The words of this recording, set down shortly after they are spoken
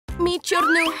Meet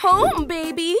your new home,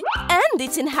 baby, and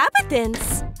its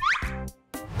inhabitants.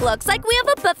 Looks like we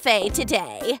have a buffet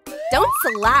today. Don't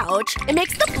slouch. It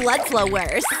makes the blood flow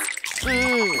worse.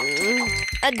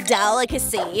 A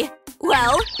delicacy.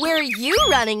 Well, where are you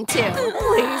running to?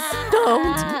 Please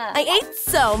don't. I ate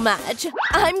so much.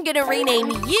 I'm gonna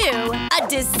rename you a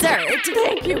dessert.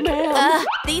 Thank you, ma'am.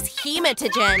 These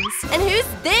hematogens. And who's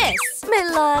this?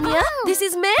 Melania. This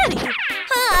is Mary.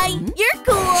 Hi, you're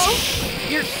cool.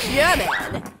 You're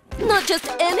human. Not just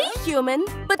any human,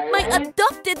 but my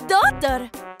adopted daughter.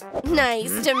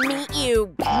 Nice to meet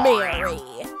you, Mary.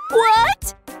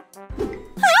 What?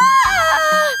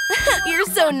 Ah! You're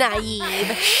so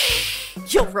naive.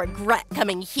 You'll regret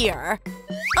coming here.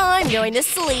 I'm going to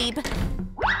sleep.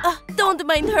 Don't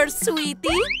mind her,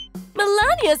 sweetie.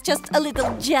 Melania's just a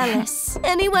little jealous.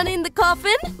 Anyone in the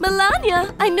coffin?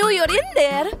 Melania, I know you're in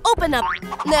there. Open up.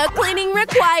 No cleaning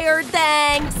required,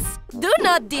 thanks. Do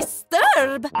not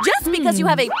disturb. Just because you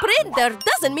have a printer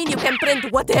doesn't mean you can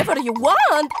print whatever you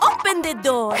want. Open the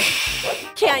door.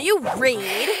 Can't you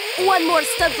read? One more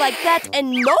stuff like that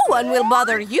and no one will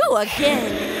bother you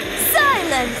again.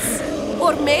 Silence!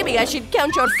 Or maybe I should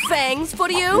count your fangs for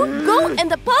you? Go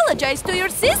and apologize to your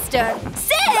sister.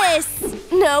 Sis!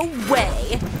 No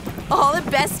way. All the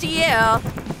best to you.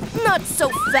 Not so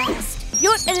fast.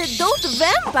 You're an adult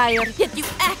vampire, yet you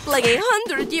act like a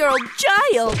 100-year-old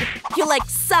child. You like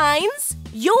signs?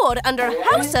 You're under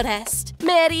house arrest.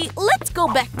 Mary, let's go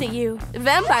back to you.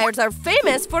 Vampires are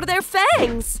famous for their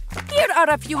fangs. Here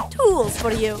are a few tools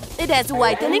for you. It has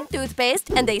whitening toothpaste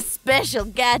and a special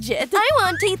gadget. I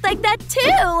want teeth like that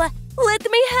too. Let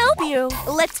me help you.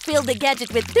 Let's fill the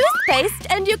gadget with toothpaste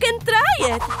and you can try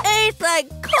it. It's like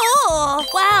cool.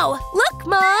 Wow, look,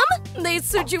 Mom. They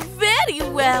suit you very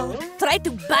well. Try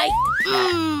to bite.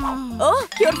 Oh,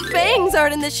 your fangs are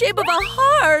in the shape of a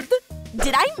heart.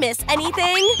 Did I miss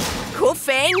anything? Cool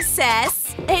fangs,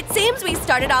 sis. It seems we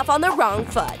started off on the wrong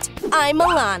foot. I'm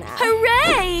Milana.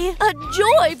 Hooray! A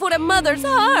joy for a mother's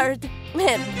heart.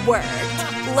 It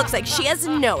worked. Looks like she has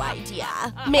no idea.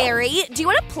 Mary, do you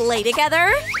want to play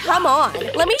together? Come on,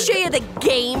 let me show you the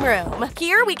game room.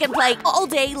 Here we can play all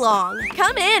day long.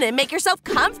 Come in and make yourself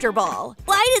comfortable.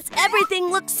 Why does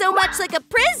everything look so much like a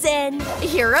prison?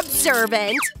 You're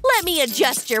observant. Let me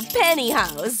adjust your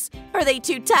pantyhose. Are they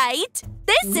too tight?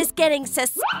 This is getting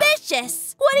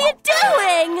suspicious. What are you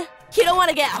doing? You don't want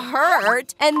to get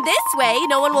hurt, and this way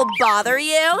no one will bother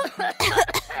you.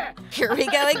 Here we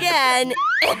go again.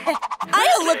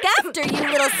 I'll look after you,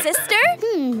 little sister.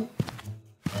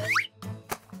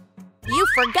 You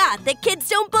forgot that kids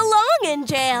don't belong in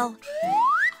jail.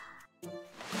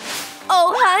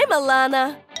 Oh, hi,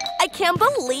 Milana. I can't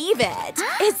believe it.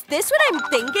 Is this what I'm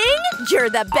thinking? You're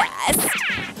the best.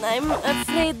 I'm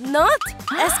afraid not.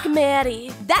 Ask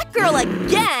Mary. That girl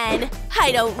again?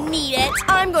 I don't need it.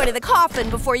 I'm going to the coffin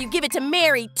before you give it to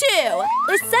Mary, too.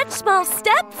 With such small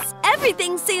steps,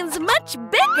 everything seems much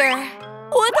bigger.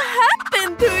 What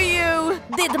happened to you?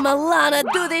 Did Milana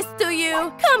do this to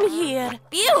you? Come here.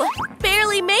 Phew,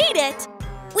 barely made it.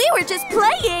 We were just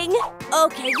playing.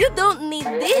 Okay, you don't need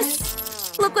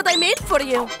this. Look what I made for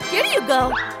you. Here you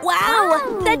go.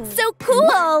 Wow, that's so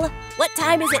cool. What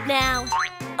time is it now?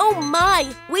 Oh my,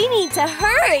 we need to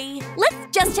hurry. Let's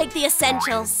just take the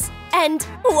essentials. And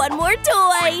one more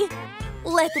toy.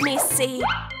 Let me see.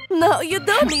 No, you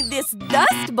don't need this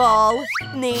dust ball.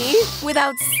 Nee,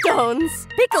 without stones.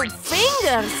 Pickled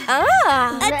fingers.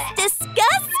 Ah, that's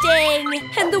disgusting.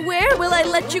 And where will I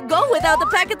let you go without a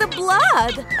packet of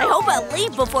blood? I hope I'll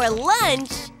leave before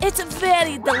lunch. It's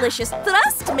very delicious,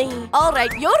 trust me. All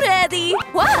right, you're ready.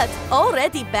 What?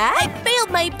 Already back? I failed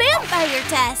my vampire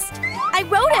test. I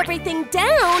wrote everything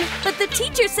down, but the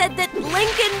teacher said that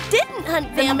Lincoln didn't hunt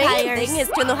vampires. The main thing is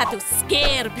to know how to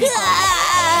scare people.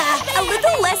 A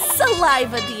little less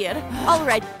saliva, dear. All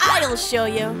right, I'll show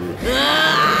you.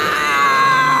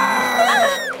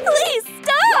 Please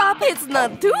stop! It's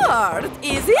not too hard,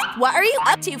 is it? What are you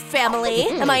up to, family?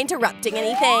 Am I interrupting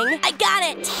anything? I got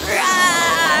it!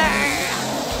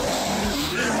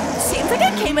 Seems like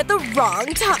I came at the wrong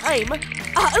time.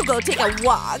 I'll go take a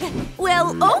walk.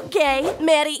 Well, okay.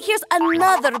 Mary, here's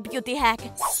another beauty hack.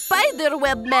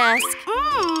 Spiderweb mask.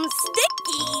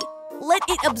 Sticky. Let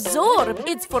it absorb.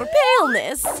 It's for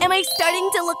paleness. Am I starting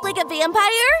to look like a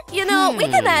vampire? You know, we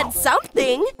can add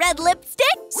something. Red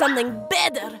lipstick? Something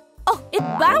better. Oh, it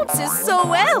bounces so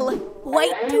well.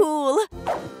 White tulle.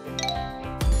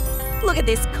 Look at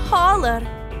this collar.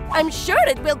 I'm sure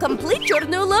it will complete your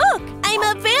new look. I'm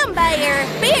a vampire.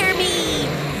 Bear me.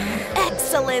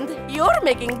 Excellent. You're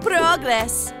making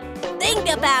progress. Think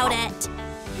about it.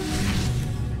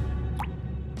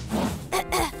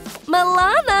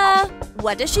 Milana!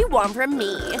 What does she want from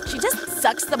me? She just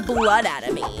sucks the blood out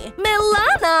of me.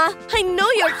 Milana! I know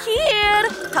you're here!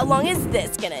 How long is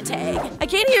this gonna take? I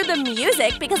can't hear the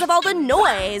music because of all the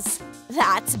noise.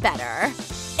 That's better.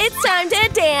 It's time to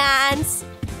dance!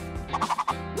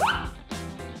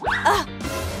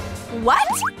 What?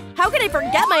 How could I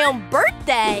forget my own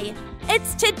birthday?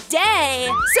 It's today!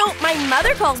 So my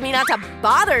mother calls me not to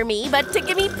bother me, but to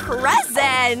give me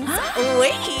presents!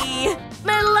 Wee!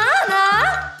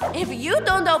 Milana! If you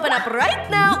don't open up right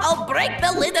now, I'll break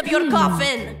the lid of your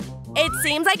coffin! It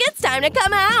seems like it's time to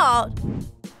come out!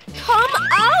 Come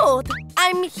out!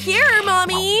 I'm here,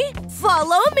 Mommy!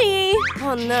 Follow me!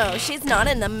 Oh no, she's not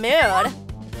in the mood.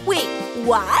 Wait,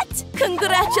 what?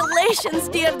 Congratulations,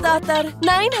 dear daughter!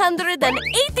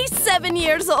 987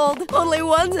 years old! Only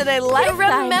once in a lifetime!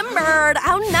 You remembered!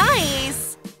 How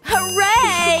nice!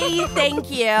 Hooray! Thank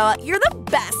you! You're the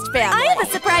best family! I have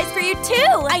a surprise for you,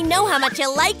 too! I know how much you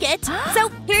like it! So,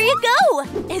 here you go!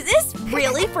 Is this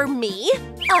really for me?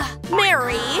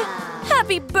 Mary!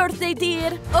 Happy birthday,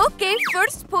 dear! Okay,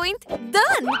 first point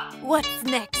done! What's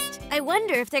next? I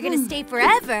wonder if they're gonna stay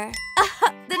forever.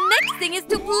 The next thing is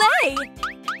to play!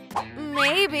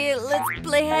 Maybe let's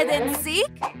play hide and seek?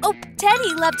 Oh,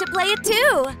 Teddy loved to play it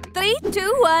too! 3,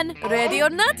 2, 1, ready or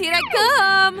not, here I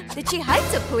come! Did she hide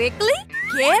so quickly?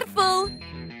 Careful!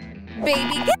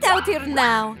 Baby, get out here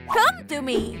now! Come to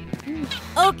me!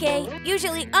 Okay,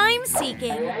 usually I'm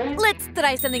seeking. Let's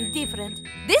try something different.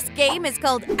 This game is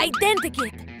called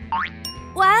Identikit.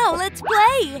 Wow, let's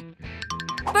play!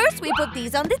 First, we put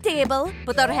these on the table,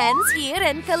 put our hands here,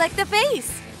 and collect a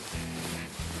face.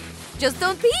 Just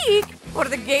don't peek, or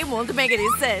the game won't make any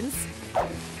sense.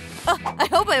 Oh, I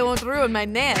hope I won't ruin my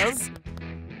nails.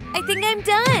 I think I'm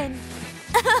done.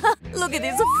 Look at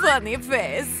this funny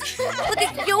face. Look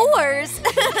at yours.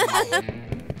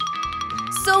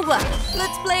 So what?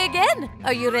 Let's play again.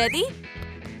 Are you ready?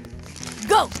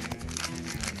 Go!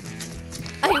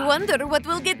 I wonder what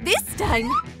we'll get this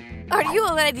time. Are you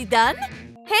already done?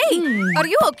 Hey, are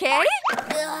you okay?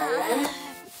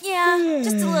 Yeah,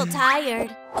 just a little tired.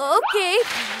 Okay,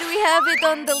 do we have it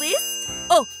on the list?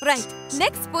 Oh, right.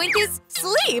 Next point is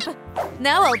sleep.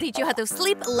 Now I'll teach you how to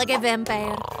sleep like a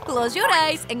vampire. Close your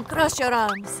eyes and cross your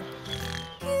arms.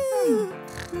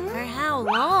 For how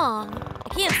long? I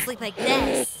can't sleep like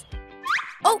this.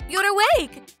 Oh, you're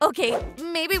awake! Okay,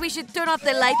 maybe we should turn off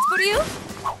the lights for you?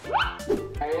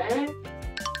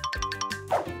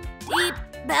 Deep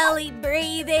belly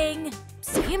breathing.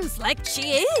 Seems like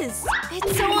she is.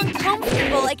 It's so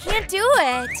uncomfortable, I can't do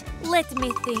it. Let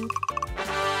me think.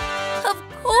 Of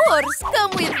course,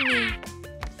 come with me.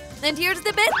 And here's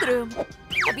the bedroom.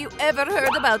 Have you ever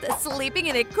heard about sleeping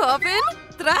in a coffin?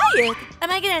 Try it.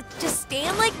 Am I gonna just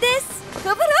stand like this?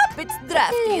 Cover up, it's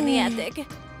drafty in the attic.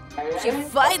 She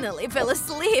finally fell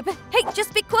asleep. Hey,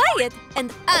 just be quiet,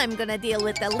 and I'm gonna deal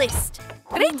with the list.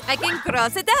 Great, I can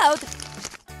cross it out.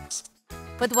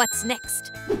 But what's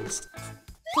next?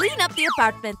 Clean up the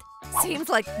apartment. Seems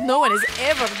like no one has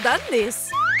ever done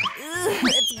this. Ugh,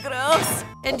 it's gross.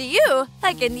 And you,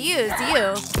 I can use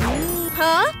you.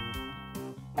 Huh?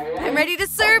 I'm ready to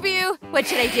serve you. What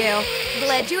should I do?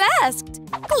 Glad you asked.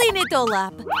 Clean it all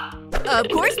up. Of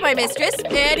course, my mistress.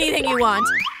 Anything you want.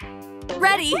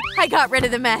 Ready. I got rid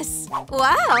of the mess.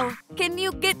 Wow. Can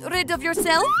you get rid of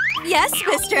yourself? Yes,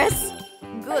 mistress.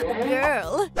 Good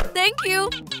girl. Thank you.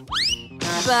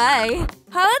 Bye.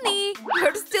 Honey,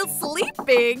 you're still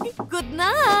sleeping. Good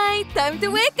night. Time to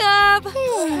wake up.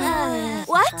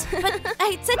 What? But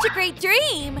I had such a great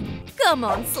dream. Come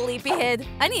on, sleepyhead.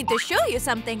 I need to show you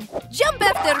something. Jump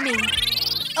after me.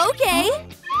 Okay.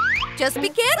 Just be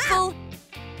careful.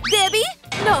 Debbie?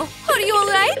 No. Are you all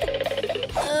right?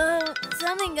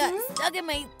 Something got stuck in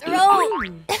my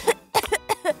throat.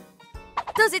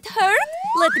 Does it hurt?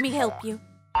 Let me help you.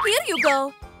 Here you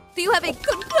go. Do you have a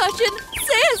concussion?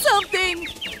 Say something!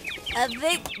 I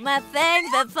think my fangs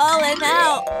have fallen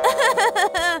out.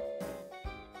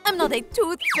 I'm not a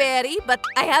tooth fairy, but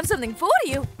I have something for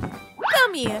you.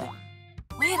 Come here.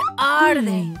 Where are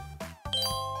they?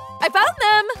 I found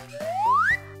them!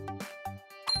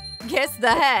 Guess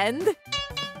the hand.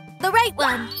 The right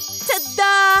one.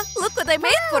 Ta-da! Look what I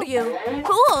made for you.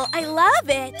 Cool, I love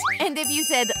it. And if you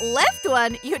said left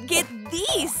one, you'd get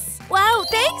these. Wow,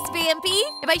 thanks, VMP!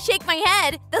 If I shake my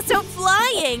head, they'll start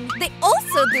flying! They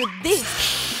also do this!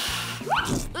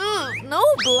 No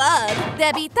blood!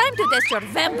 Debbie, time to test your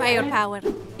vampire power!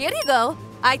 Here you go!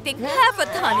 I think half a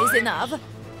ton is enough!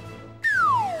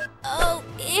 Oh,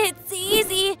 it's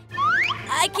easy!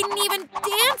 I can even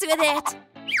dance with it!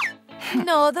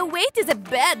 No, the weight is a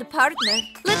bad partner.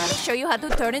 Let me show you how to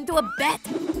turn into a bat.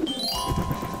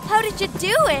 How did you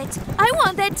do it? I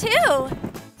want that too!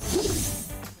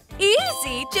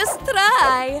 Easy, just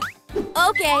try!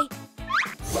 Okay.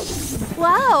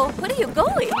 Wow, what are you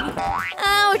going?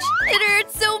 Ouch, it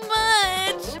hurts so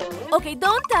much! Okay,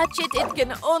 don't touch it, it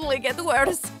can only get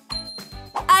worse.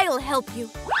 I'll help you.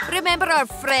 Remember our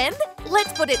friend?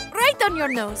 Let's put it right on your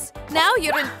nose. Now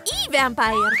you're an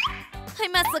e-vampire. I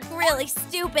must look really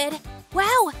stupid.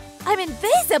 Wow, I'm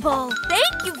invisible.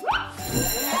 Thank you.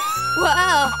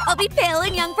 Wow, I'll be pale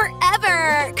and young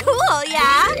forever. Cool,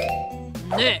 yeah?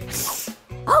 Next.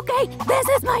 Okay, this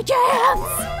is my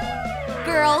chance.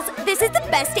 Girls, this is the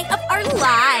best day of our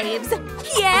lives.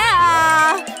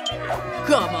 Yeah!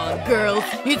 Come on, girls.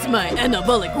 It's my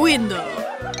anabolic window.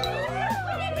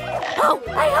 Oh,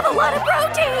 I have a lot of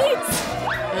proteins!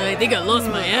 I think I lost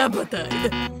my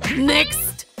appetite.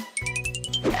 Next.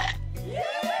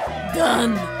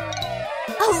 Done.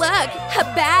 Oh, look, a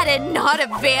bat and not a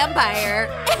vampire.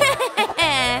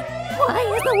 Why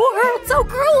is the world so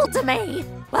cruel to me?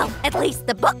 Well, at least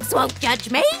the books won't judge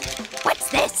me. What's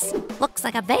this? Looks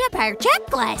like a vampire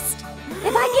checklist.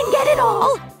 If I can get it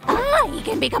all, I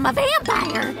can become a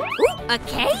vampire. Ooh, a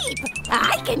cape.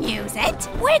 I can use it.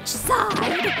 Which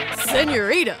side?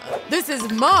 Senorita, this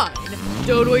is mine.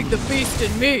 Don't wake the beast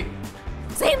in me.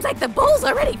 Seems like the bull's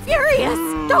already furious.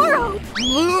 Doro!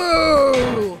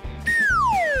 Whoa!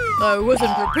 I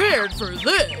wasn't prepared for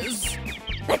this.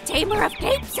 The tamer of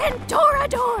capes and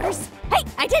toradors. Hey,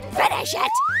 I didn't finish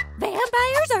it.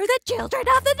 Vampires are the children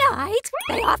of the night.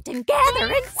 They often gather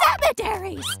in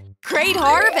cemeteries. Great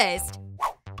harvest!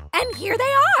 And here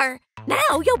they are.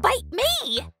 Now you'll bite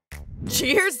me.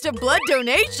 Cheers to blood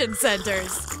donation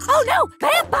centers! Oh no,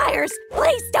 vampires!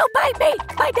 Please don't bite me.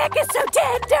 My neck is so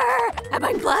tender. And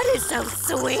my blood is so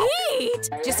sweet.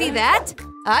 Did you see that?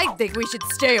 I think we should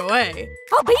stay away.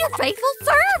 I'll be your faithful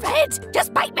servant.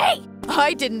 Just bite me.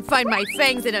 I didn't find my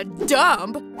fangs in a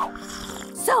dump.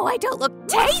 So I don't look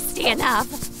tasty enough.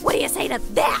 What do you say to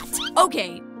that?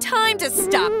 Okay, time to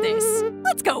stop this.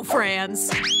 Let's go, Franz.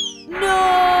 No!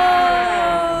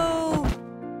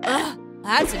 Ugh,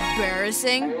 that's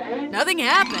embarrassing. Nothing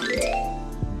happened.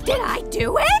 Did I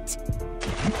do it?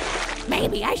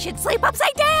 Maybe I should sleep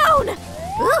upside down.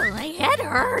 Ugh, my head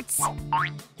hurts.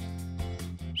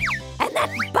 And that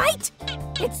bite,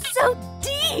 it's so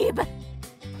deep.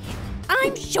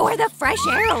 I'm sure the fresh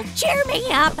air will cheer me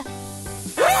up.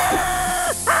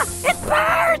 It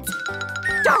burns!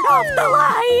 Turn off the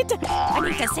light! I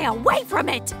need to stay away from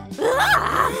it.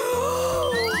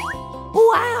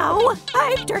 Wow,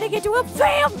 I'm turning into a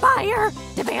vampire.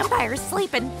 Do vampires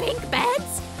sleep in pink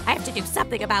beds? I have to do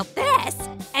something about this.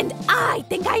 And I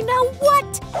think I know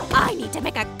what. I need to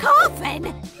make a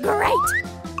coffin. Great.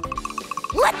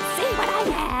 Let's see what I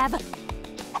have.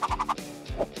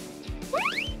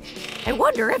 I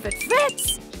wonder if it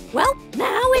fits. Well,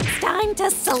 now it's time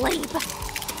to sleep.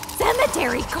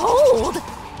 Cemetery cold.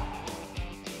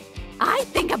 I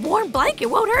think a warm blanket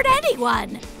won't hurt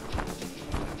anyone.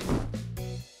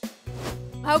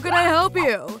 How can I help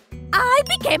you? I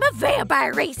became a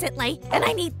vampire recently, and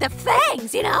I need the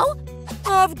fangs, you know?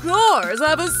 Of course,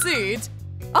 have a seat.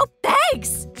 Oh,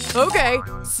 thanks. Okay,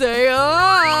 say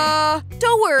ah.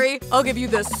 Don't worry, I'll give you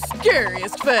the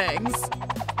scariest fangs.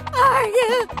 Are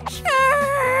you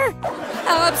sure?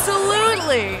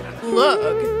 Absolutely.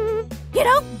 Look. You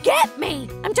don't get me.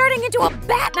 I'm turning into a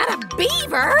bat, not a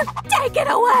beaver. Take it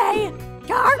away.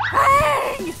 Your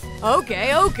fangs.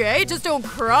 Okay, just don't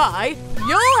cry.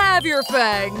 You'll have your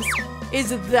fangs.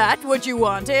 Is that what you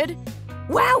wanted?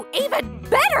 Wow, even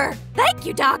better. Thank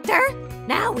you, Doctor.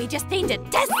 Now we just need to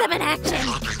test them in action.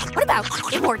 What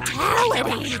about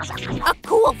immortality? A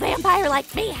cool vampire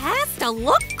like me has to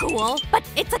look cool, but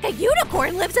it's like a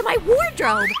unicorn lives in my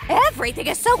wardrobe. Everything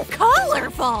is so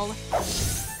colorful.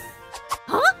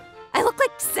 Huh? I look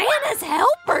like Santa's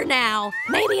helper now.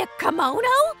 Maybe a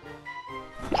kimono?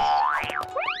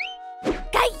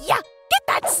 Kaya! Get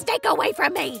that steak away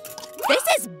from me! This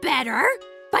is better,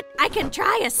 but I can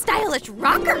try a stylish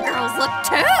rocker girl's look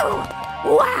too!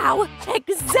 Wow!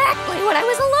 Exactly what I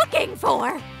was looking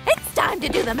for! It's time to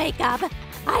do the makeup.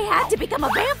 I had to become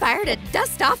a vampire to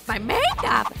dust off my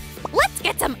makeup. Let's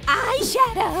get some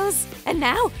eyeshadows. And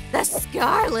now, the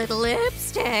scarlet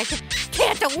lipstick.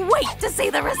 Can't wait to see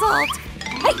the result.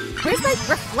 Hey, where's my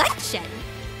reflection?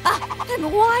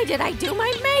 Then why did I do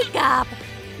my makeup?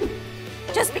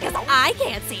 Just because I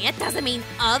can't see it doesn't mean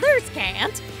others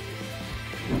can't.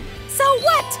 So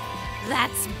what?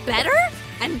 That's better?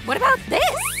 And what about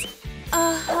this?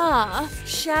 Uh-huh.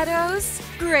 Shadows?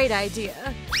 Great idea.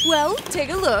 Well, take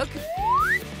a look.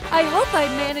 I hope I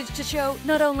managed to show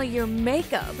not only your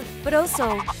makeup, but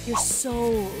also your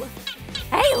soul.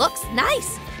 Hey, looks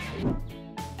nice.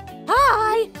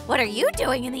 Hi, what are you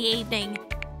doing in the evening?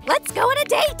 Let's go on a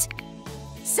date.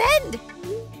 Send.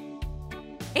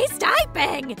 He's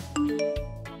typing.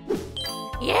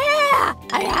 Yeah,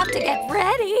 I have to get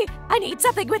ready. I need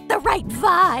something with the right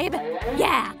vibe.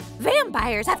 Yeah,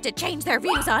 vampires have to change their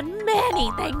views on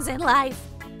many things in life.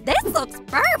 This looks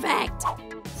perfect.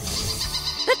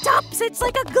 The top sits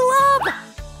like a glove.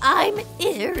 I'm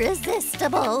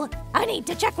irresistible. I need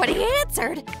to check what he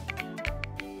answered.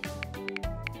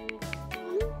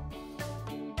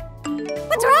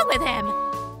 What's wrong with him?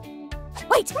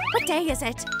 Wait, what day is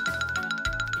it?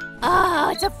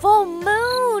 Oh, it's a full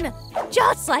moon!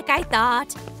 Just like I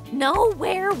thought. No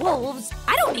werewolves.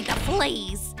 I don't need the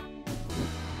fleas.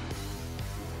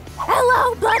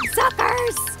 Hello,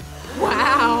 bloodsuckers!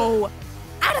 Wow!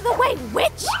 Out of the way,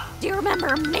 witch! Do you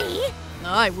remember me?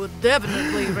 I would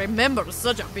definitely remember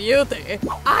such a beauty.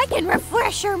 I can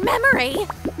refresh your memory.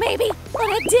 Maybe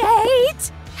on a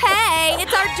date? Hey,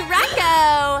 it's our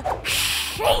Draco!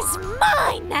 He's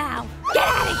mine now! Get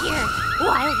out of here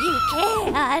while you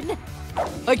can!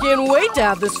 I can't wait to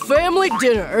have this family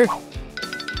dinner.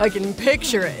 I can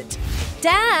picture it.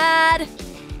 Dad!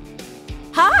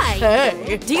 Hi!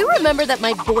 Hey! Do you remember that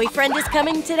my boyfriend is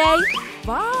coming today?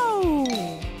 Wow!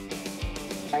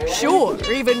 Sure,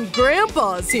 even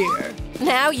Grandpa's here.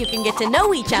 Now you can get to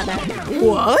know each other.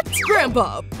 What?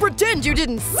 Grandpa, pretend you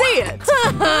didn't see it!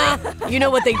 You know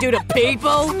what they do to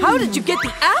people? How did you get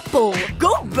the apple?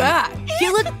 Go back!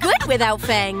 You look good without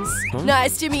fangs.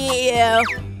 Nice to meet you.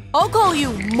 I'll call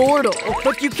you mortal,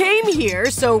 but you came here,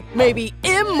 so maybe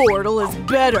immortal is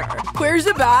better. Where's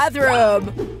the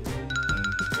bathroom?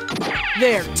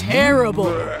 They're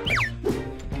terrible.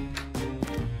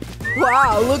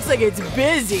 Wow, looks like it's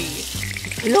busy.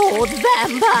 Lord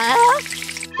Vampire!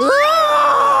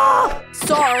 Ah!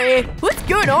 Sorry, what's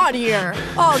going on here?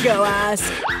 I'll go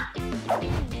ask.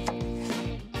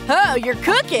 Oh, you're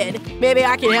cooking. Maybe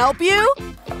I can help you?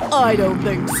 I don't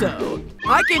think so.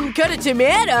 I can cut a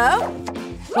tomato.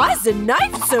 Why is the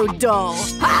knife so dull?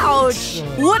 Ouch!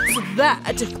 What's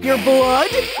that? Your blood?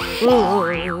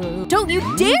 Don't you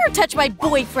dare touch my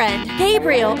boyfriend!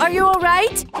 Gabriel, are you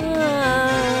alright?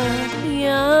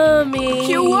 Yummy.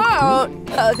 You won't.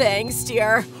 Oh, thanks,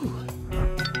 dear.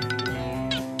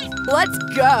 Let's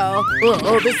go.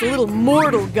 Oh, this little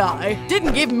mortal guy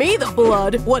didn't give me the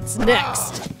blood. What's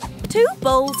next? 2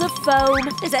 bowls of foam.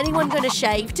 Is anyone gonna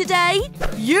shave today?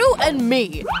 You and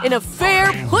me in a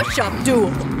fair push-up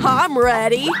duel. I'm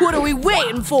ready. What are we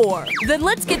waiting for? Then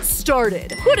let's get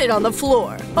started. Put it on the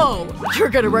floor. Oh, you're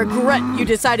gonna regret you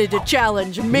decided to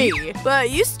challenge me. But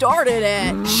you started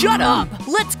it. Shut up.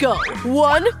 Let's go.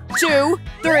 1, 2,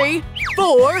 3,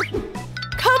 4.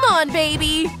 Come on,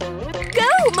 baby! Go,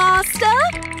 master!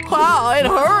 Wow, it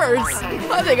hurts.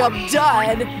 I think I'm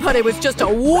done. But it was just a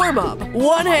warm-up.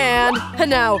 One hand, and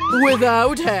now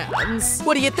without hands.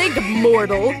 What do you think,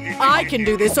 mortal? I can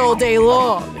do this all day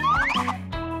long.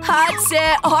 That's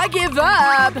it. I give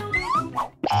up.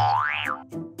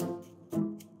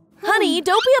 Honey,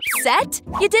 don't be upset.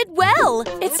 You did well.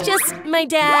 It's just my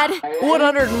dad.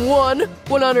 101,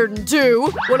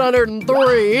 102,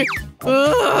 103.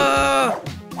 Ugh.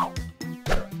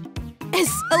 Is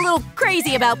a little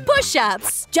crazy about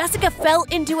push-ups. Jessica fell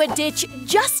into a ditch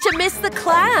just to miss the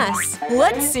class.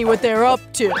 Let's see what they're up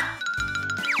to.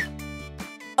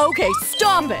 Okay,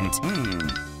 stop it.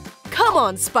 Come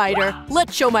on, Spider.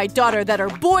 Let's show my daughter that her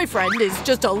boyfriend is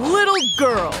just a little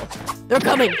girl. They're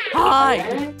coming.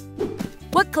 Hide.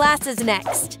 What class is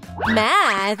next?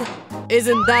 Math.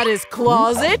 Isn't that his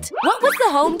closet? What was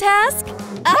the home task?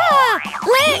 Ah!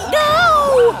 Let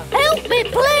go! Help me,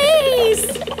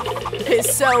 please!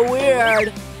 It's so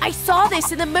weird. I saw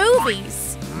this in the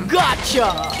movies.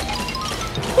 Gotcha!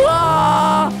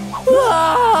 Ah!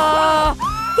 Ah!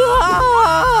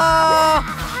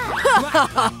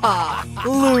 Ah!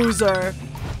 Loser.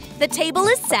 The table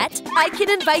is set. I can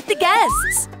invite the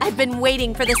guests. I've been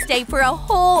waiting for this day for a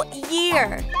whole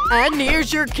year. And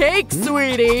here's your cake,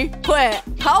 sweetie. Wait,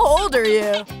 how old are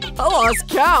you? I lost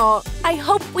count. I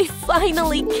hope we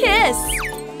finally kiss.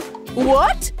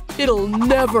 What? It'll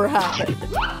never happen.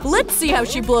 Let's see how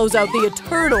she blows out the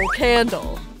eternal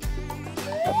candle.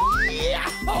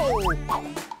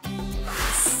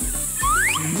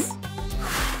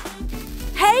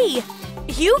 Hey,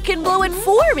 you can blow it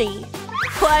for me.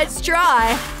 Let's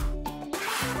try.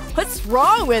 What's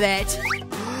wrong with it?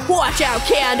 Watch out,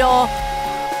 candle.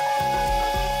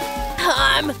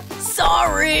 I'm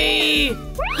sorry.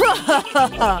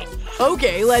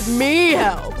 Okay, let me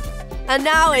help. And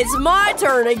now it's my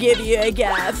turn to give you a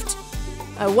gift.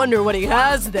 I wonder what he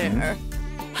has there.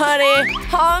 Honey,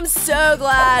 I'm so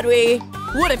glad we…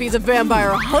 What if he's a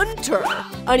vampire hunter?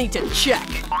 I need to check.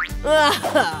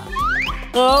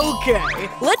 Okay,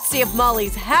 let's see if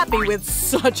Molly's happy with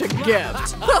such a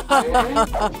gift.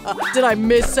 Did I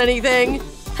miss anything?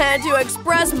 And to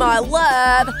express my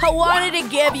love, I wanted to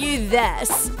give you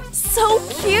this. So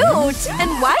cute! And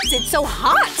why is it so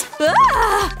hot?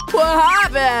 Ah!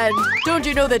 What happened? Don't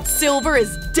you know that silver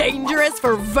is dangerous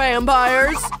for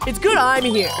vampires? It's good I'm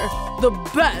here. The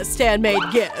best handmade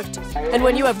gift. And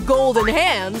when you have golden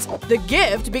hands, the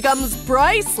gift becomes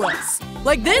priceless.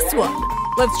 Like this one.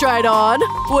 Let's try it on.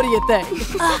 What do you think?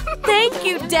 Thank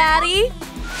you, Daddy!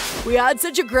 We had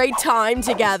such a great time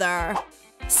together.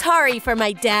 Sorry for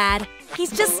my dad.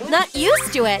 He's just not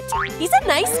used to it. He's a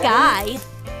nice guy.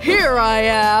 Here I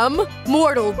am.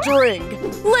 Mortal drink.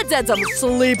 Let's add some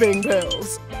sleeping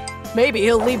pills. Maybe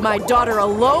he'll leave my daughter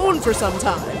alone for some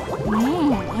time.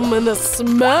 And the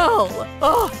smell.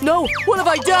 Oh, no. What have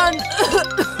I done?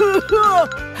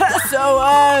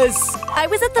 SOS. I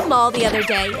was at the mall the other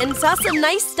day and saw some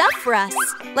nice stuff for us.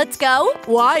 Let's go?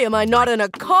 Why am I not in a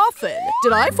coffin?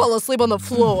 Did I fall asleep on the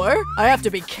floor? I have to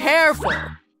be careful.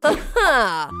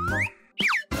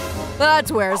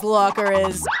 That's where his locker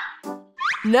is.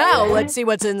 Now let's see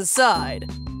what's inside.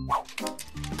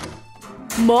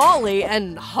 Molly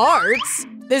and hearts?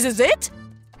 This is it?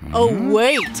 Oh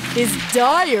wait, his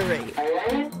diary.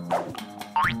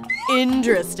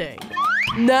 Interesting.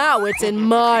 Now it's in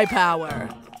my power.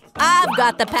 I've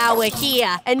got the power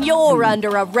here, and you're under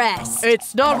arrest.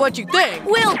 It's not what you think.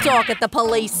 We'll talk at the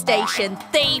police station,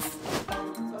 thief.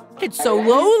 It's so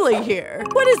lonely here.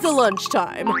 When is the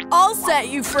lunchtime? I'll set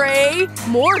you free.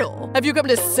 Mortal, have you come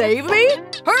to save me?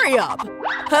 Hurry up.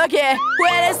 Okay,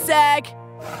 wait a sec.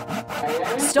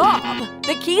 Stop.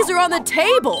 The keys are on the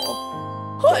table.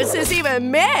 What is this even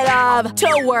made of?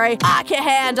 Don't worry, I can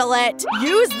handle it.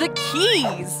 Use the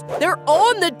keys. They're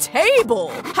on the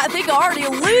table. I think I already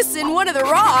loosened one of the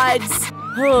rods.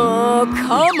 Oh,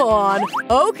 come on.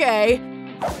 Okay.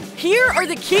 Here are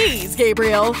the keys,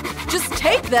 Gabriel. Just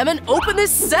take them and open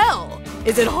this cell.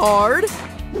 Is it hard?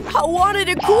 I wanted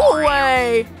a cool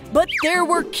way. But there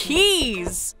were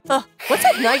keys. What's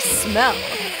that nice smell?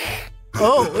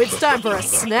 Oh, it's time for a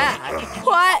snack.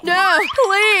 What? No,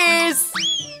 please.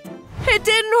 It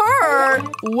didn't hurt.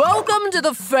 Welcome to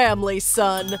the family,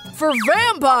 son. For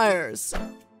vampires.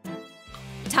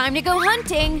 Time to go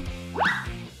hunting.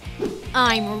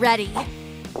 I'm ready.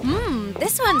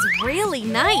 This one's really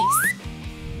nice.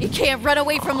 You can't run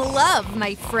away from love,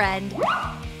 my friend.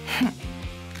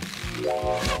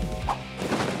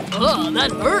 Oh,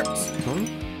 that hurts.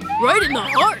 Right in the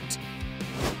heart.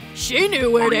 She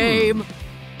knew where to aim.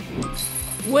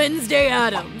 Wednesday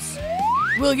Addams.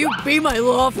 Will you be my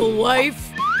lawful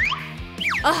wife?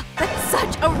 That's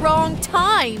such a wrong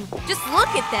time. Just look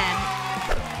at them.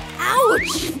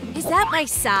 Ouch! Is that my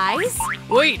size?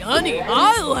 Wait, honey,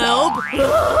 I'll help.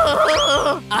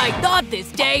 I thought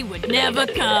this day would never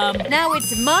come. Now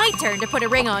it's my turn to put a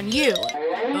ring on you.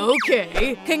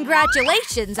 Okay.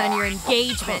 Congratulations on your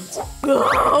engagement.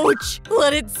 Ouch!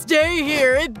 Let it stay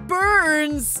here. It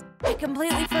burns. I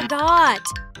completely forgot.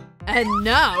 And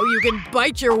now you can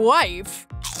bite your wife.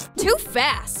 Too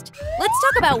fast. Let's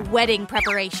talk about wedding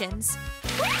preparations.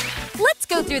 Let's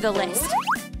go through the list.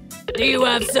 Do you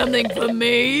have something for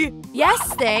me?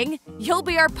 Yes, thing. You'll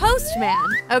be our postman,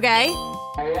 okay?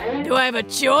 Do I have a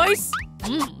choice?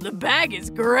 The bag is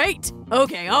great.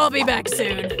 Okay, I'll be back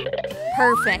soon.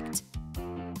 Perfect.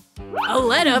 A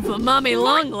letter for Mommy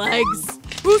Longlegs.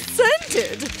 Who sent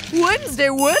it?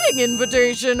 Wednesday wedding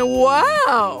invitation.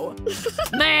 Wow.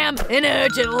 Ma'am, an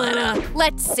urgent letter.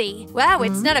 Let's see. Wow,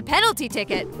 it's not a penalty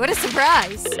ticket. What a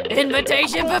surprise.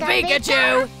 Invitation for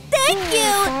Pikachu. Thank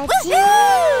you!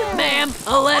 Woohoo! Ma'am,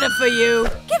 a letter for you.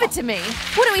 Give it to me.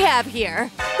 What do we have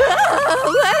here?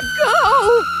 Let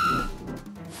go.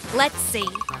 Let's see.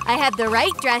 I have the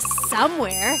right dress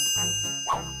somewhere.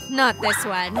 Not this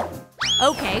one.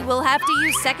 Okay, we'll have to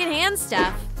use secondhand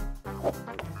stuff.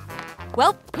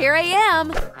 Well, here I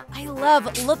am. I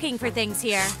love looking for things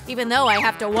here, even though I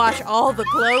have to wash all the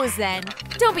clothes then.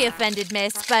 Don't be offended,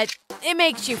 miss, but it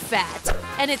makes you fat.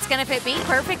 And it's gonna fit me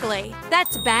perfectly.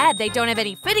 That's bad they don't have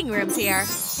any fitting rooms here. It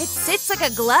sits like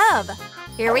a glove.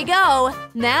 Here we go.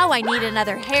 Now I need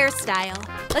another hairstyle.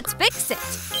 Let's fix it.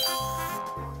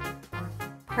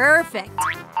 Perfect.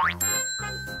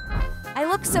 I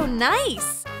look so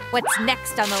nice. What's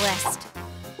next on the list?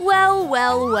 Well,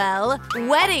 well, well.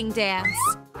 Wedding dance.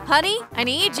 Honey, I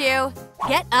need you.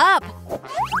 Get up.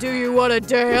 Do you want to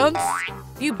dance?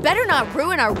 You better not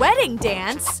ruin our wedding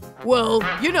dance. Well,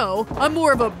 you know, I'm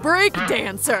more of a break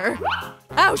dancer.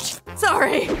 Ouch!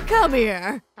 Sorry. Come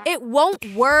here. It won't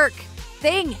work.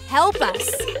 Thing, help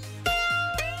us.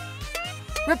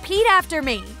 Repeat after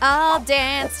me. I'll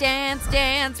dance, dance,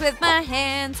 dance with my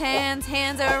hands, hands,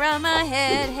 hands around my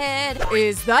head, head.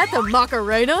 Is that the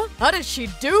Macarena? How does she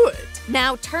do it?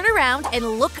 Now turn around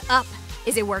and look up.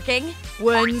 Is it working?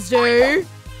 Wednesday?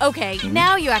 Okay,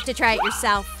 now you have to try it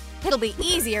yourself. It'll be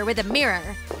easier with a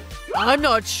mirror. I'm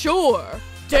not sure.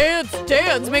 Dance,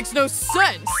 dance makes no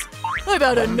sense. I've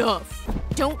had enough.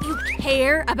 Don't you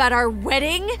care about our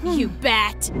wedding, you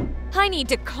bat? I need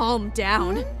to calm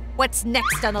down. What's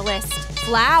next on the list?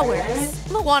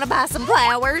 Flowers. I want to buy some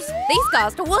flowers. These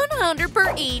cost $100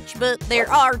 per each, but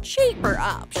there are cheaper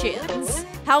options.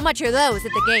 How much are those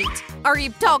at the gate? Are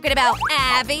you talking about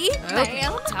Abby? Okay,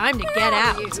 time to get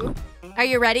out. Are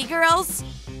you ready, girls?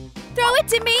 Throw it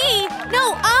to me!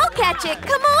 No, I'll catch it!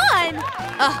 Come on!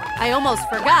 I almost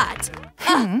forgot.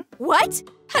 What?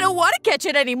 I don't want to catch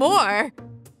it anymore.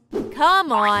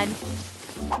 Come on.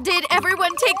 Did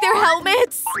everyone take their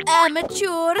helmets?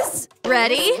 Amateurs.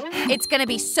 Ready? It's gonna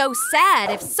be so sad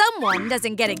if someone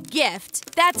doesn't get a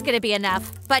gift. That's gonna be enough.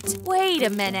 But wait a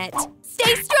minute.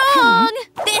 Stay strong!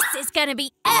 This is gonna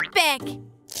be epic!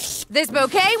 This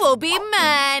bouquet will be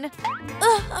mine.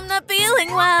 I'm not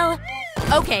feeling well.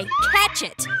 Okay, catch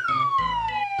it.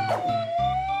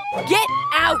 Get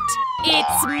out!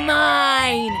 It's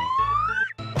mine!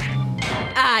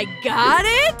 I got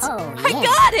it? I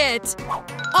got it!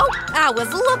 Oh, I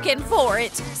was looking for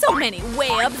it. So many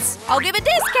webs. I'll give a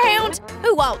discount.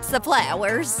 Who wants the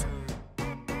flowers?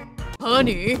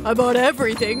 Honey, I bought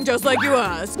everything just like you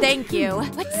asked. Thank you.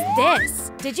 What's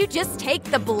this? Did you just take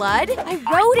the blood? I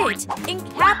wrote it in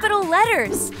capital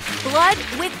letters. Blood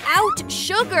without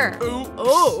sugar.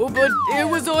 Oh, but it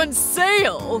was on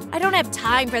sale. I don't have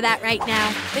time for that right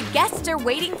now. The guests are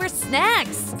waiting for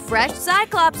snacks. Fresh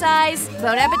Cyclops eyes.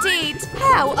 Bon appetit.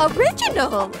 How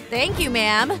original. Thank you,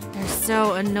 ma'am. They're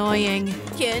so annoying.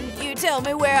 Can you tell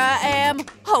me where I am?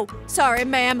 Oh, sorry,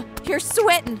 ma'am. You're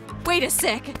sweating. Wait a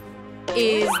sec.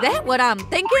 Is that what I'm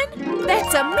thinking?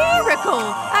 That's a miracle!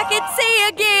 I can see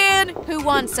again! Who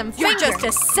wants some finger? You're just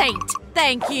a saint.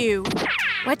 Thank you.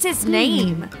 What's his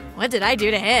name? What did I do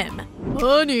to him?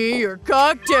 Honey, your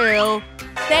cocktail.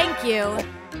 Thank you.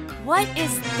 What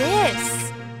is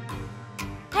this?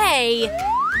 Hey,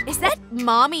 is that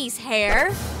Mommy's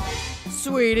hair?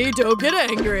 Sweetie, don't get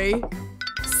angry.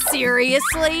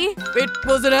 Seriously? It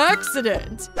was an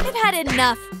accident. I've had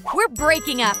enough. We're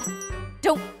breaking up.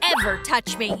 Don't ever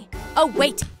touch me. Oh,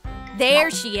 wait.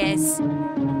 There she is.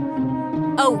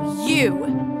 Oh, you.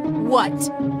 What?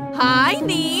 Hi,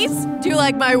 niece. Do you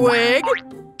like my wig?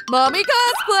 Mommy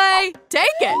cosplay. Take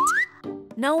it.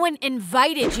 No one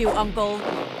invited you, Uncle.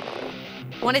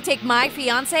 Want to take my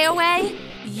fiancé away?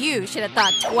 You should have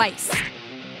thought twice.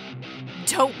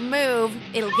 Don't move.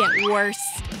 It'll get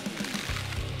worse.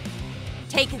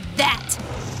 Take that.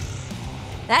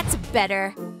 That's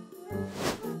better.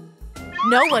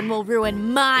 No one will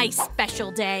ruin my special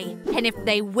day. And if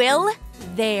they will,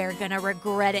 they're gonna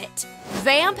regret it.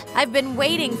 Vamp, I've been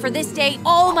waiting for this day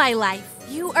all my life.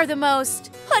 You are the most…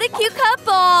 What a cute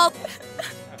couple!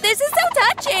 This is so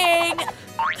touching!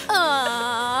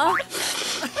 Aww.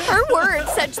 Her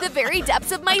words touch the very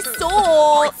depths of my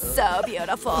soul. So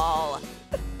beautiful.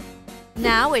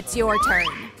 Now it's your turn.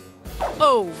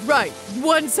 Oh, right.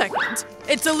 1 second.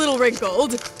 It's a little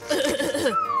wrinkled.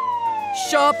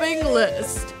 Shopping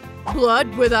list.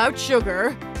 Blood without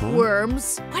sugar.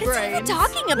 Worms. What is he brains,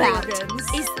 talking about? organs.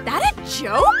 Is that a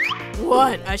joke?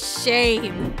 What a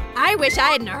shame. I wish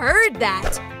I hadn't heard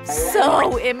that.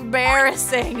 So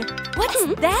embarrassing. What's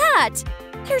that?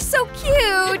 You're so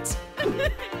cute.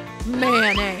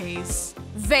 Mayonnaise.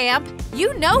 Vamp,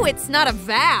 you know it's not a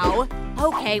vow.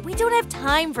 Okay, we don't have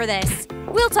time for this.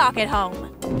 We'll talk at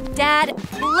home. Dad,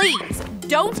 please,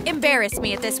 don't embarrass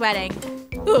me at this wedding.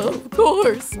 Of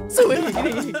course,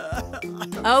 sweetie.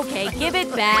 Okay, give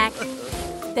it back.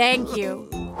 Thank you.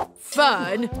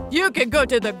 Fine. You can go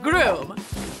to the groom.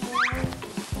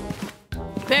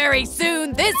 Very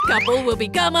soon, this couple will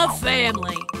become a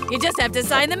family. You just have to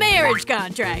sign the marriage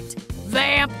contract.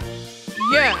 Vamp.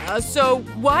 Yeah, so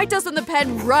why doesn't the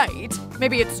pen write?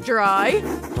 Maybe it's dry?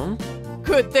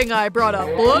 Good thing I brought a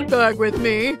blood bag with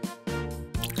me.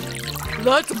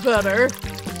 That's better.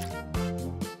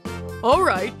 All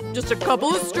right, just a couple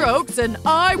of strokes and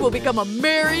I will become a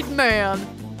married man.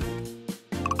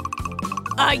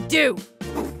 I do.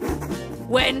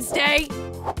 Wednesday.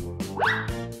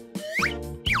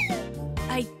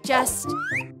 I just…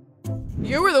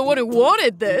 You were the one who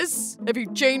wanted this. Have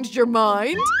you changed your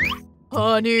mind?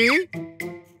 Honey?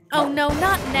 Oh no,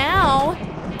 not now.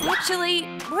 Actually,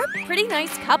 we're a pretty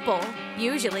nice couple.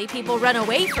 Usually people run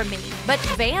away from me, but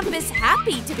Vamp is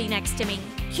happy to be next to me.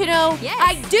 You know, Yes.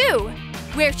 I do!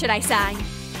 Where should I sign?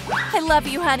 I love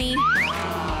you, honey.